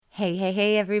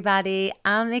Hey, everybody.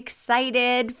 I'm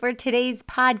excited for today's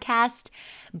podcast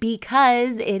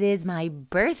because it is my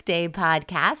birthday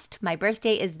podcast. My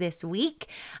birthday is this week.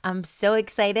 I'm so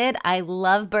excited. I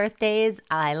love birthdays.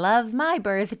 I love my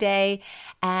birthday.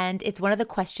 And it's one of the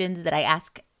questions that I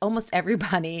ask almost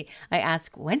everybody. I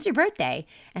ask, when's your birthday?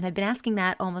 And I've been asking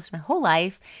that almost my whole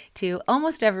life to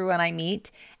almost everyone I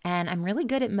meet. And I'm really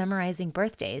good at memorizing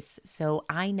birthdays. So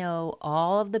I know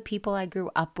all of the people I grew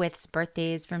up with's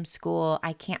birthdays from school.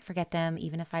 I can't forget them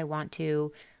even if I want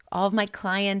to. All of my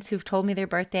clients who've told me their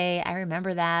birthday, I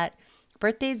remember that.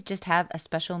 Birthdays just have a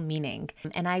special meaning.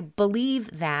 And I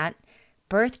believe that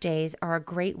birthdays are a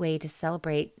great way to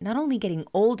celebrate not only getting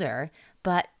older,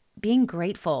 but being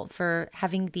grateful for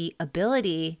having the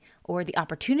ability or the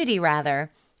opportunity rather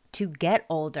to get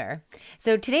older.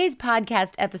 So today's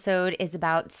podcast episode is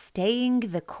about staying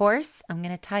the course. I'm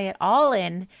going to tie it all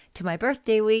in to my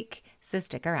birthday week, so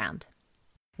stick around.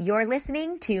 You're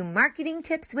listening to Marketing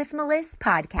Tips with Melissa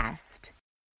podcast.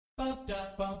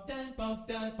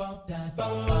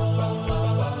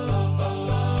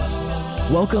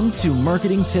 Welcome to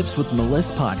Marketing Tips with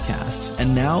Melissa podcast.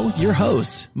 And now your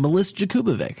host, Melissa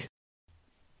Jakubovic.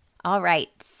 All right,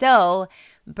 so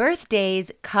birthdays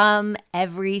come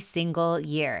every single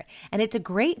year, and it's a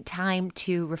great time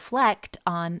to reflect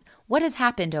on what has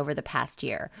happened over the past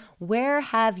year. Where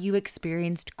have you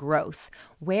experienced growth?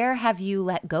 Where have you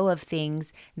let go of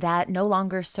things that no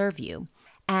longer serve you?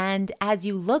 And as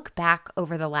you look back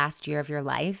over the last year of your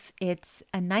life, it's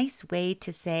a nice way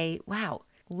to say, wow,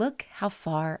 look how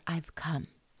far I've come.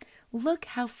 Look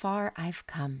how far I've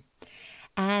come.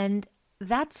 And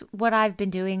that's what I've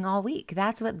been doing all week.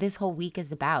 That's what this whole week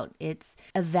is about. It's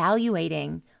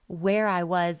evaluating where I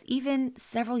was even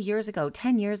several years ago,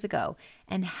 10 years ago,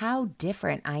 and how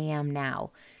different I am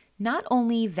now. Not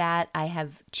only that I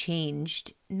have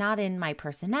changed, not in my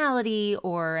personality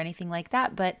or anything like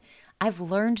that, but I've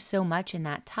learned so much in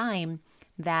that time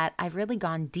that I've really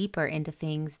gone deeper into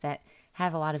things that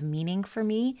have a lot of meaning for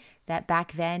me that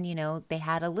back then, they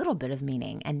had a little bit of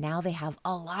meaning and now they have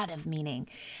a lot of meaning.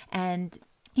 And,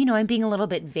 I'm being a little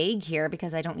bit vague here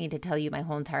because I don't need to tell you my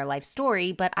whole entire life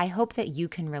story, but I hope that you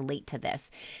can relate to this,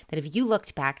 that if you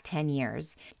looked back 10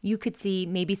 years, you could see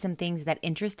maybe some things that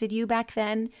interested you back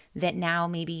then that now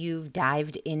maybe you've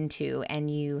dived into and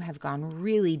you have gone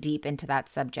really deep into that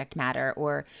subject matter,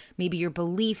 or maybe your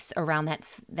beliefs around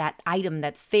that item,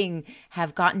 that thing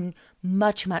have gotten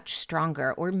much, much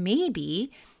stronger, or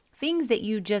maybe things that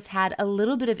you just had a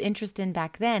little bit of interest in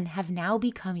back then have now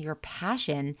become your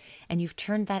passion and you've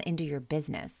turned that into your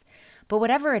business. But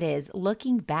whatever it is,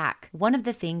 looking back, one of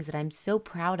the things that I'm so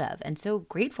proud of and so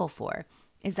grateful for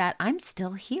is that I'm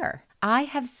still here. I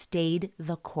have stayed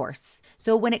the course.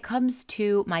 So when it comes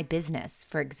to my business,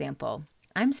 for example,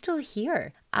 I'm still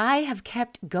here. I have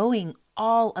kept going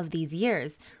all of these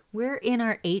years. We're in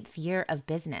our 8th year of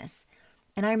business.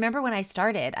 And I remember when I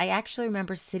started, I actually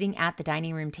remember sitting at the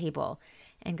dining room table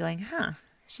and going,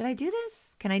 should I do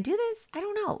this? Can I do this? I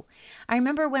don't know. I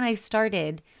remember when I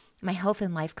started my health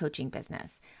and life coaching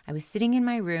business, I was sitting in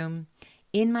my room,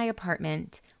 in my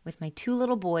apartment with my 2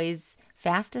 little boys,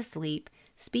 fast asleep,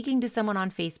 speaking to someone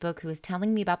on Facebook who was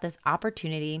telling me about this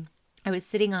opportunity. I was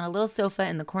sitting on a little sofa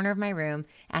in the corner of my room,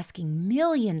 asking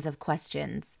millions of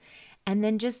questions, and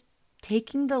then just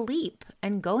taking the leap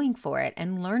and going for it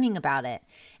and learning about it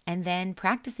and then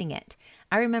practicing it.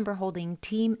 I remember holding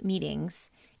team meetings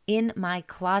in my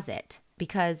closet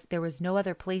because there was no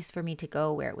other place for me to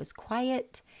go where it was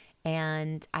quiet,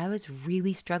 and I was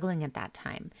really struggling at that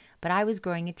time. But I was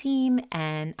growing a team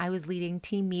and I was leading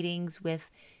team meetings with,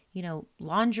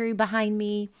 laundry behind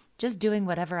me, just doing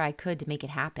whatever I could to make it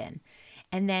happen.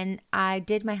 And then I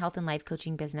did my health and life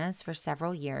coaching business for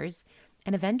several years.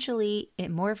 And eventually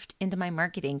it morphed into my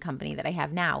marketing company that I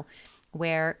have now,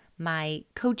 where my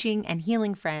coaching and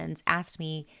healing friends asked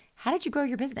me, how did you grow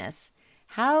your business?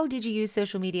 How did you use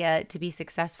social media to be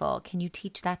successful? Can you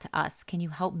teach that to us? Can you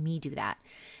help me do that?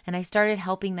 And I started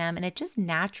helping them, and it just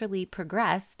naturally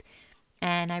progressed.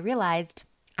 And I realized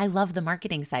I love the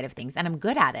marketing side of things and I'm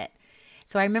good at it.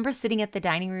 So I remember sitting at the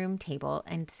dining room table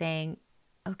and saying,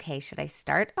 okay, should I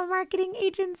start a marketing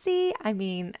agency? I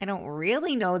mean, I don't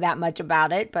really know that much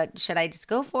about it, but should I just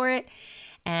go for it?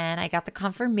 And I got the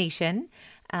confirmation.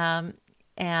 And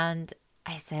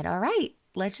I said, all right,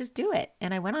 let's just do it.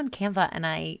 And I went on Canva and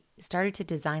I started to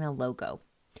design a logo.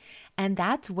 And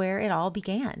that's where it all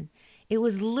began. It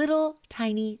was little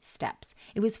tiny steps.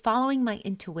 It was following my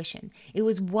intuition. It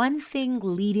was one thing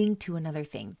leading to another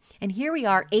thing. And here we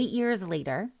are 8 years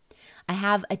later. I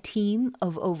have a team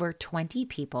of over 20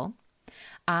 people.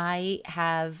 I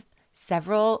have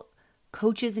several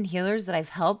coaches and healers that I've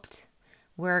helped.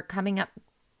 We're coming up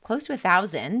close to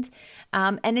 1,000.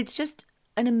 And it's just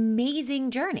an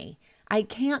amazing journey. I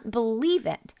can't believe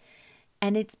it.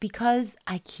 And it's because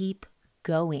I keep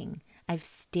going. I've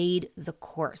stayed the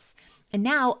course. And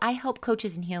now I help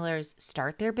coaches and healers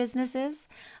start their businesses.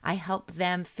 I help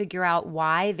them figure out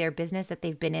why their business that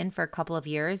they've been in for a couple of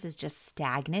years is just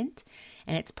stagnant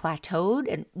and it's plateaued,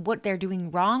 and what they're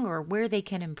doing wrong or where they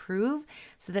can improve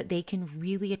so that they can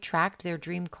really attract their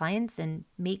dream clients and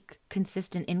make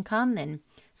consistent income and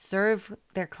serve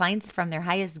their clients from their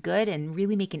highest good and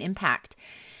really make an impact.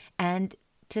 And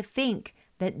to think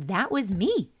that that was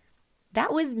me.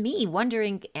 That was me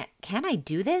wondering, can I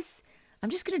do this? I'm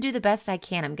just going to do the best I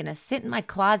can. I'm going to sit in my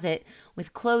closet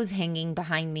with clothes hanging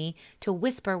behind me to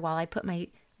whisper while I put my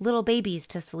little babies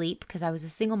to sleep, because I was a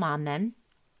single mom then,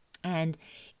 and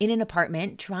in an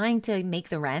apartment trying to make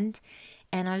the rent.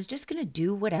 And I was just going to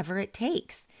do whatever it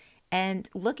takes. And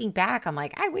looking back, I'm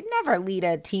like, I would never lead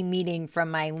a team meeting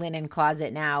from my linen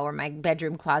closet now or my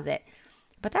bedroom closet.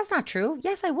 But that's not true.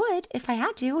 Yes, I would if I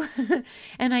had to.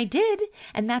 And I did.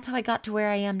 And that's how I got to where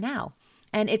I am now.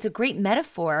 And it's a great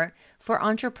metaphor for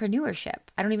entrepreneurship.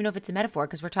 I don't even know if it's a metaphor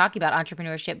because we're talking about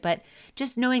entrepreneurship, but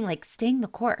just knowing, like, staying the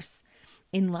course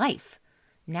in life.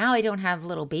 Now I don't have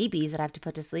little babies that I have to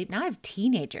put to sleep. Now I have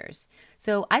teenagers.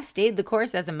 So I've stayed the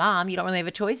course as a mom. You don't really have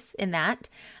a choice in that.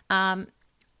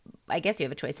 I guess you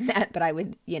have a choice in that, but I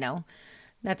would,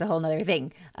 that's a whole nother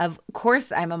thing. Of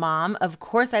course I'm a mom. Of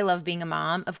course I love being a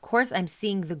mom. Of course I'm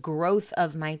seeing the growth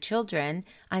of my children.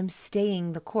 I'm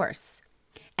staying the course.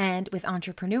 And with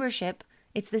entrepreneurship,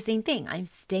 it's the same thing. I'm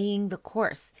staying the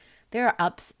course. There are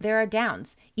ups, there are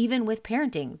downs. Even with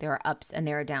parenting, there are ups and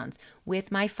there are downs.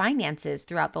 With my finances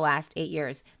throughout the last 8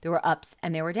 years, there were ups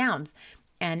and there were downs.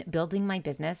 And building my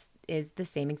business is the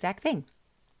same exact thing.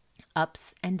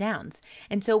 Ups and downs.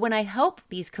 And so when I help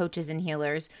these coaches and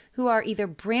healers who are either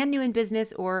brand new in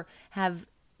business or have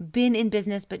been in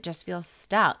business but just feel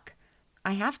stuck,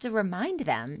 I have to remind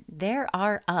them there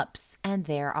are ups and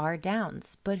there are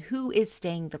downs, but who is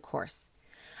staying the course?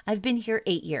 I've been here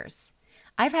 8 years.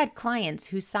 I've had clients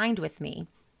who signed with me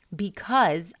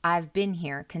because I've been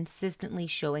here consistently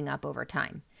showing up over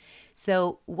time.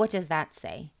 So what does that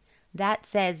say? That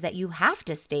says that you have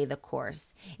to stay the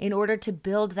course in order to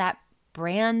build that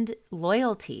brand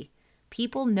loyalty.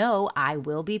 People know I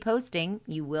will be posting.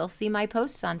 You will see my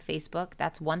posts on Facebook.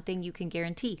 That's one thing you can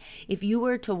guarantee. If you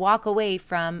were to walk away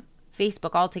from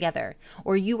Facebook altogether,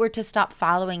 or you were to stop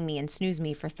following me and snooze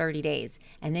me for 30 days,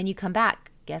 and then you come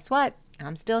back, guess what?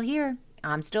 I'm still here.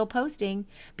 I'm still posting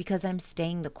because I'm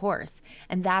staying the course.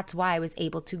 And that's why I was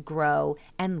able to grow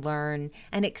and learn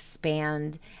and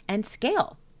expand and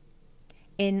scale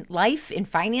in life, in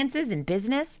finances, in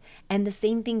business. And the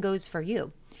same thing goes for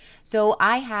you. So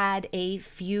I had a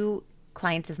few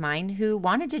clients of mine who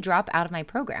wanted to drop out of my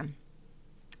program.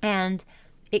 And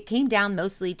it came down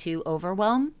mostly to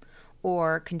overwhelm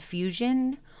or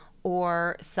confusion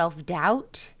or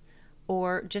self-doubt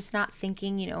or just not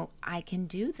thinking, I can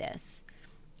do this.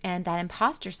 And that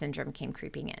imposter syndrome came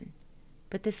creeping in.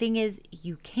 But the thing is,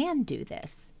 you can do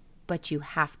this, but you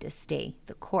have to stay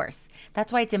the course.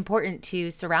 That's why it's important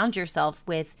to surround yourself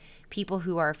with people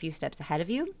who are a few steps ahead of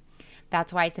you.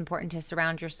 That's why it's important to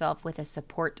surround yourself with a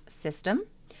support system,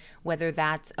 whether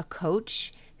that's a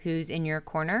coach who's in your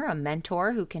corner, a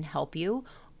mentor who can help you,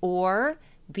 or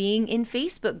being in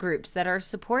Facebook groups that are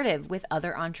supportive with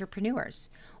other entrepreneurs,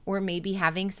 or maybe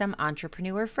having some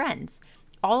entrepreneur friends.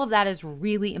 All of that is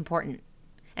really important.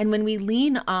 And when we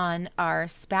lean on our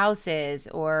spouses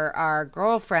or our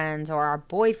girlfriends or our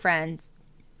boyfriends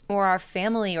or our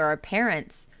family or our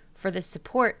parents for the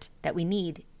support that we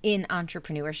need in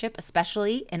entrepreneurship,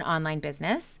 especially in online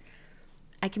business,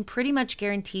 I can pretty much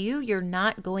guarantee you're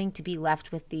not going to be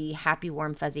left with the happy,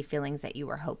 warm, fuzzy feelings that you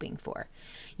were hoping for.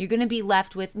 You're going to be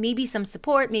left with maybe some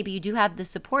support. Maybe you do have the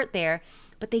support there,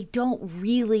 but they don't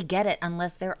really get it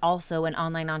unless they're also an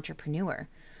online entrepreneur.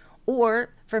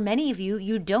 Or for many of you,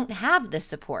 you don't have the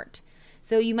support.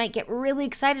 So you might get really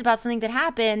excited about something that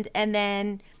happened, and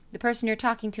then the person you're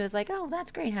talking to is like, oh,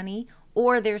 that's great, honey.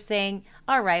 Or they're saying,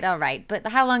 all right, but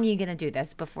how long are you going to do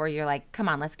this before you're like, come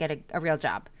on, let's get a real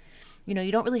job?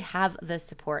 You don't really have the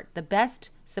support. The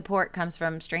best support comes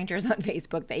from strangers on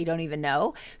Facebook that you don't even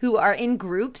know, who are in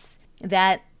groups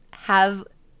that have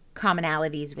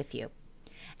commonalities with you.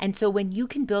 And so when you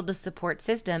can build a support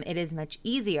system, it is much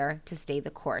easier to stay the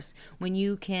course. When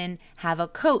you can have a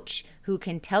coach who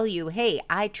can tell you, hey,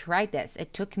 I tried this.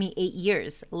 It took me 8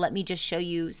 years. Let me just show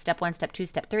you step 1, step 2,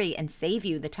 step 3, and save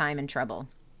you the time and trouble.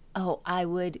 Oh, I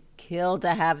would kill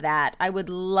to have that. I would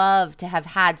love to have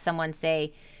had someone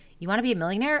say, You want to be a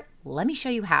millionaire? Let me show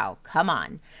you how. Come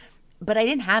on. But I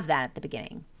didn't have that at the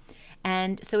beginning.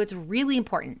 And so it's really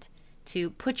important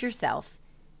to put yourself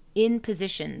in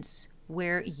positions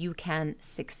where you can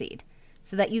succeed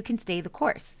so that you can stay the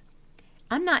course.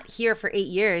 I'm not here for 8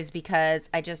 years because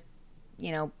I just,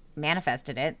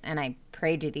 manifested it and I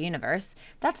prayed to the universe.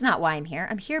 That's not why I'm here.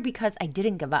 I'm here because I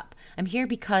didn't give up. I'm here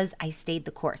because I stayed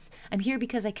the course. I'm here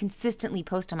because I consistently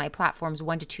post on my platforms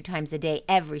 1 to 2 times a day,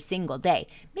 every single day.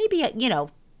 Maybe,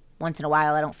 once in a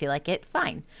while I don't feel like it,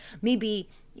 fine. Maybe,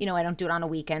 I don't do it on a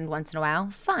weekend once in a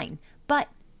while, fine. But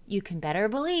you can better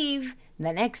believe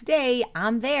the next day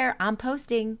I'm there, I'm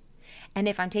posting. And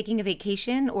if I'm taking a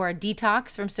vacation or a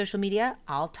detox from social media,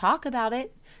 I'll talk about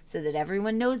it so that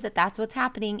everyone knows that that's what's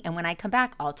happening. And when I come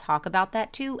back, I'll talk about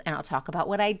that too. And I'll talk about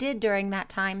what I did during that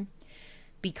time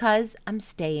because I'm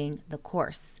staying the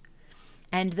course.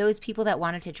 And those people that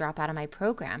wanted to drop out of my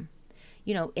program,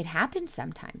 it happens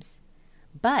sometimes.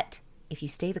 But if you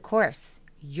stay the course,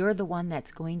 you're the one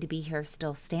that's going to be here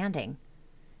still standing.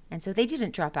 And so they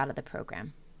didn't drop out of the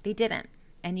program. They didn't.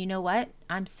 And you know what?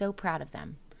 I'm so proud of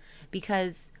them.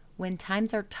 Because when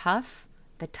times are tough,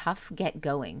 the tough get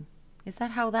going. Is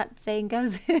that how that saying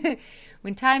goes?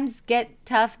 When times get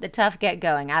tough, the tough get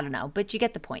going. I don't know, but you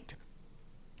get the point.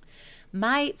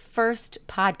 My first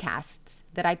podcasts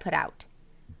that I put out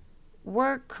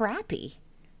were crappy.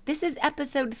 This is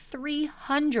episode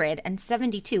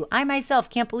 372. I myself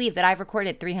can't believe that I've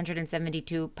recorded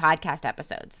 372 podcast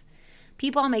episodes.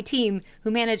 People on my team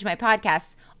who manage my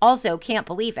podcasts also can't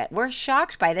believe it. We're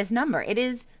shocked by this number. It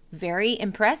is very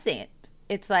impressive.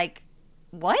 It's like,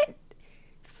 what?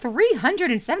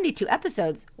 372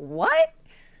 episodes? What?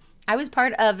 I was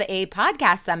part of a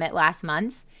podcast summit last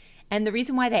month, and the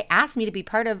reason why they asked me to be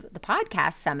part of the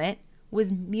podcast summit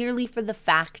was merely for the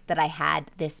fact that I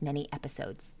had this many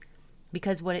episodes.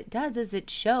 Because what it does is it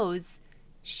shows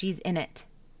she's in it.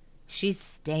 She's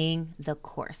staying the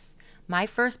course. My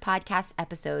first podcast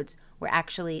episodes were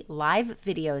actually live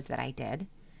videos that I did.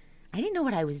 I didn't know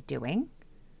what I was doing.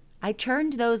 I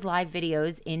turned those live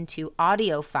videos into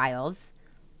audio files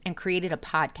and created a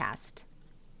podcast.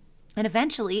 And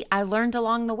eventually, I learned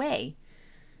along the way.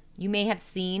 You may have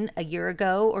seen a year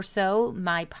ago or so,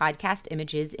 my podcast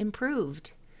images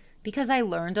improved because I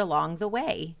learned along the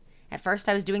way. At first,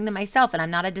 I was doing them myself, and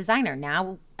I'm not a designer.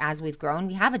 Now, as we've grown,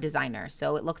 we have a designer,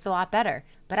 so it looks a lot better.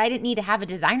 But I didn't need to have a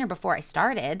designer before I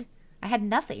started. I had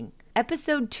nothing.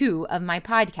 Episode 2 of my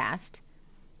podcast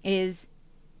is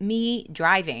me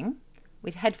driving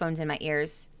with headphones in my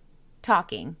ears,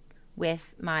 talking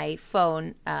with my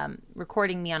phone,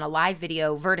 recording me on a live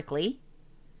video vertically,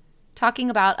 talking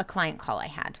about a client call I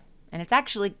had. And it's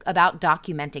actually about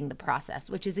documenting the process,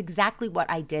 which is exactly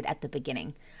what I did at the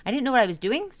beginning. I didn't know what I was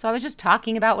doing, so I was just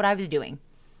talking about what I was doing.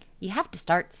 You have to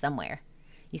start somewhere.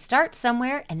 You start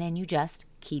somewhere, and then you just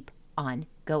keep on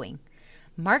going.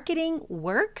 Marketing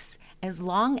works as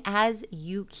long as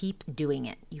you keep doing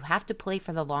it. You have to play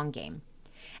for the long game.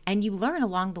 And you learn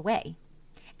along the way.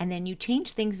 And then you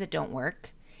change things that don't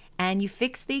work, and you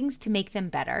fix things to make them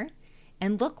better.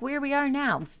 And look where we are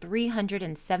now,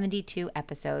 372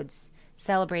 episodes,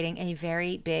 celebrating a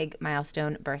very big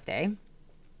milestone birthday.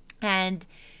 And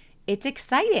it's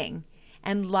exciting.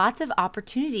 And lots of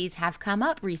opportunities have come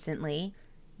up recently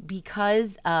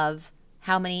because of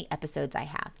how many episodes I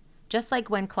have. Just like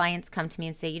when clients come to me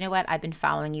and say, you know what, I've been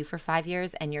following you for 5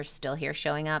 years and you're still here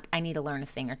showing up. I need to learn a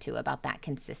thing or two about that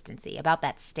consistency, about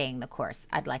that staying the course.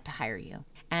 I'd like to hire you.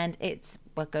 And it's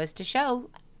what goes to show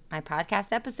my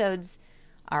podcast episodes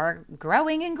are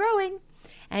growing and growing.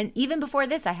 And even before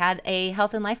this, I had a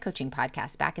health and life coaching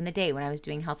podcast back in the day when I was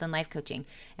doing health and life coaching.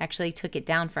 I actually took it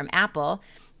down from Apple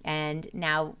and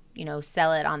now,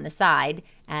 sell it on the side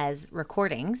as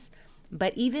recordings.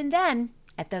 But even then,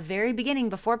 at the very beginning,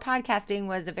 before podcasting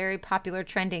was a very popular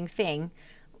trending thing,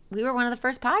 we were one of the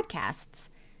first podcasts.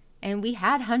 And we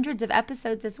had hundreds of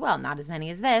episodes as well, not as many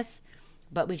as this.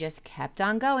 But we just kept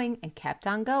on going and kept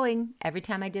on going. Every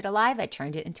time I did a live, I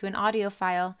turned it into an audio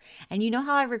file. And you know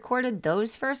how I recorded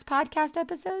those first podcast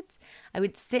episodes? I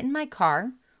would sit in my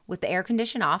car with the air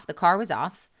condition off. The car was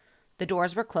off. The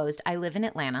doors were closed. I live in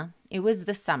Atlanta. It was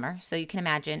the summer, so you can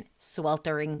imagine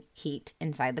sweltering heat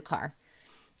inside the car.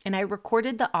 And I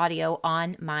recorded the audio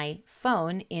on my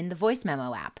phone in the voice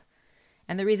memo app.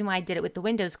 And the reason why I did it with the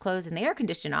windows closed and the air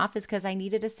condition off is because I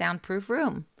needed a soundproof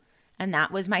room. And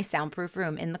that was my soundproof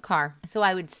room in the car. So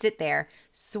I would sit there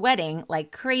sweating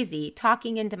like crazy,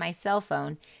 talking into my cell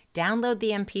phone, download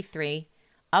the MP3,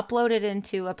 upload it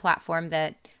into a platform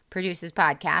that produces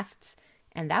podcasts,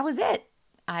 and that was it.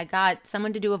 I got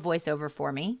someone to do a voiceover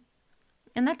for me,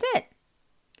 and that's it.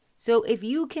 So if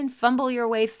you can fumble your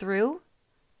way through,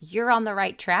 you're on the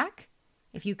right track.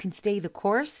 If you can stay the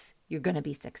course, you're going to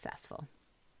be successful.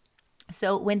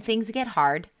 So when things get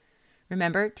hard,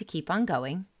 remember to keep on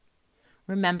going.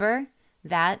 Remember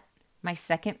that my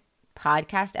second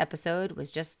podcast episode was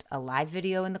just a live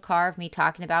video in the car of me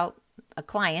talking about a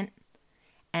client.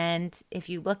 And if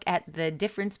you look at the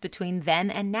difference between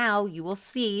then and now, you will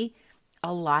see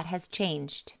a lot has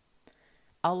changed.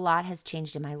 A lot has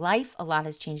changed in my life. A lot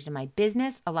has changed in my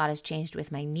business. A lot has changed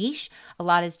with my niche. A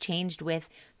lot has changed with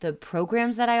the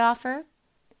programs that I offer.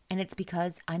 And it's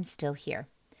because I'm still here.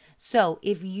 So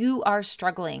if you are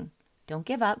struggling, don't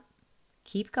give up.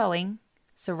 Keep going.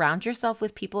 Surround yourself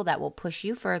with people that will push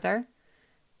you further.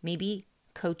 Maybe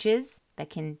coaches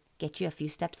that can get you a few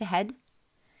steps ahead.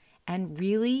 And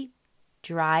really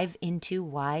drive into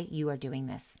why you are doing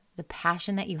this. The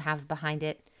passion that you have behind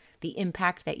it. The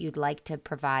impact that you'd like to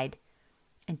provide,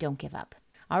 and don't give up.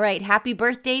 All right, happy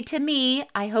birthday to me.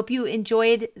 I hope you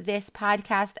enjoyed this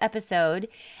podcast episode.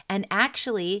 And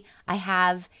actually, I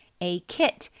have a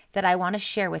kit that I want to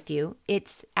share with you.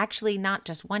 It's actually not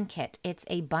just one kit. It's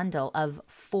a bundle of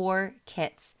 4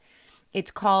 kits. It's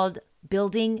called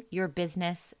Building Your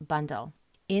Business Bundle.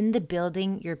 In the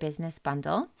Building Your Business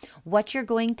Bundle, what you're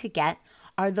going to get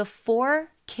are the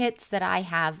 4 kits that I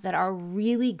have that are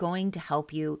really going to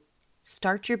help you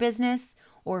start your business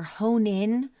or hone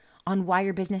in on why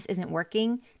your business isn't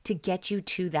working to get you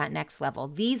to that next level.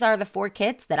 These are the 4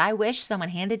 kits that I wish someone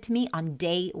handed to me on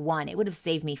day 1. It would have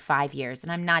saved me 5 years,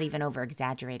 and I'm not even over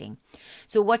exaggerating.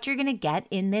 So what you're going to get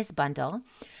in this bundle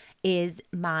is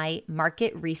my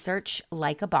market research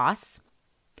like a boss,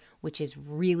 which is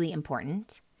really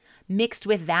important. Mixed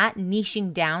with that,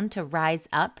 niching down to rise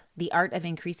up, the art of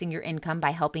increasing your income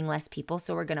by helping less people.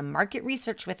 So we're going to market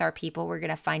research with our people. We're going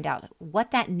to find out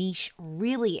what that niche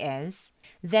really is.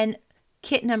 Then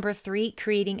kit number 3,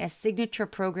 creating a signature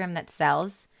program that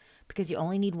sells, because you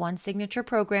only need one signature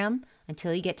program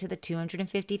until you get to the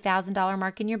 $250,000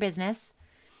 mark in your business.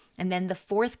 And then the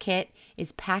 4th kit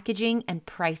is packaging and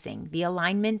pricing, the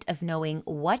alignment of knowing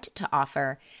what to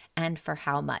offer and for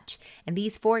how much. And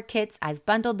these 4 kits, I've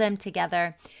bundled them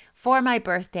together for my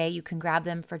birthday. You can grab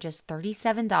them for just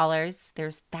 $37.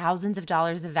 There's thousands of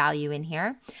dollars of value in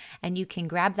here. And you can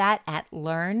grab that at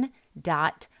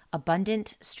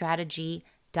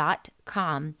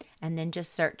learn.abundantstrategy.com and then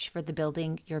just search for the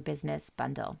Building Your Business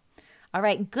Bundle. All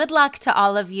right, good luck to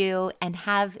all of you and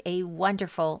have a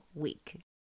wonderful week.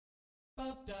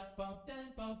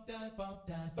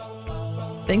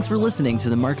 Thanks for listening to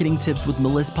the Marketing Tips with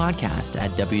Melissa podcast at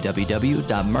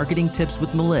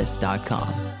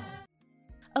www.marketingtipswithmelissa.com.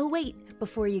 Oh, wait,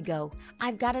 before you go,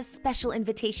 I've got a special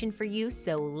invitation for you,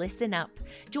 so listen up.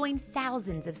 Join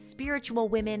thousands of spiritual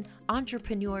women,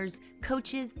 entrepreneurs,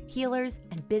 coaches, healers,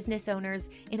 and business owners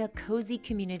in a cozy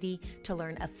community to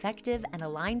learn effective and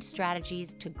aligned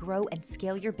strategies to grow and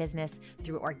scale your business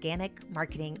through organic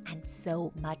marketing and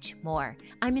so much more.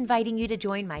 I'm inviting you to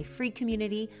join my free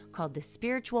community called the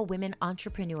Spiritual Women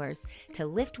Entrepreneurs to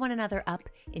lift one another up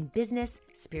in business,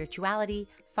 spirituality,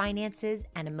 finances,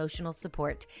 and emotional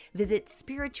support. Visit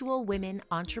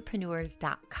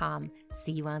spiritualwomenentrepreneurs.com.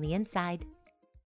 See you on the inside.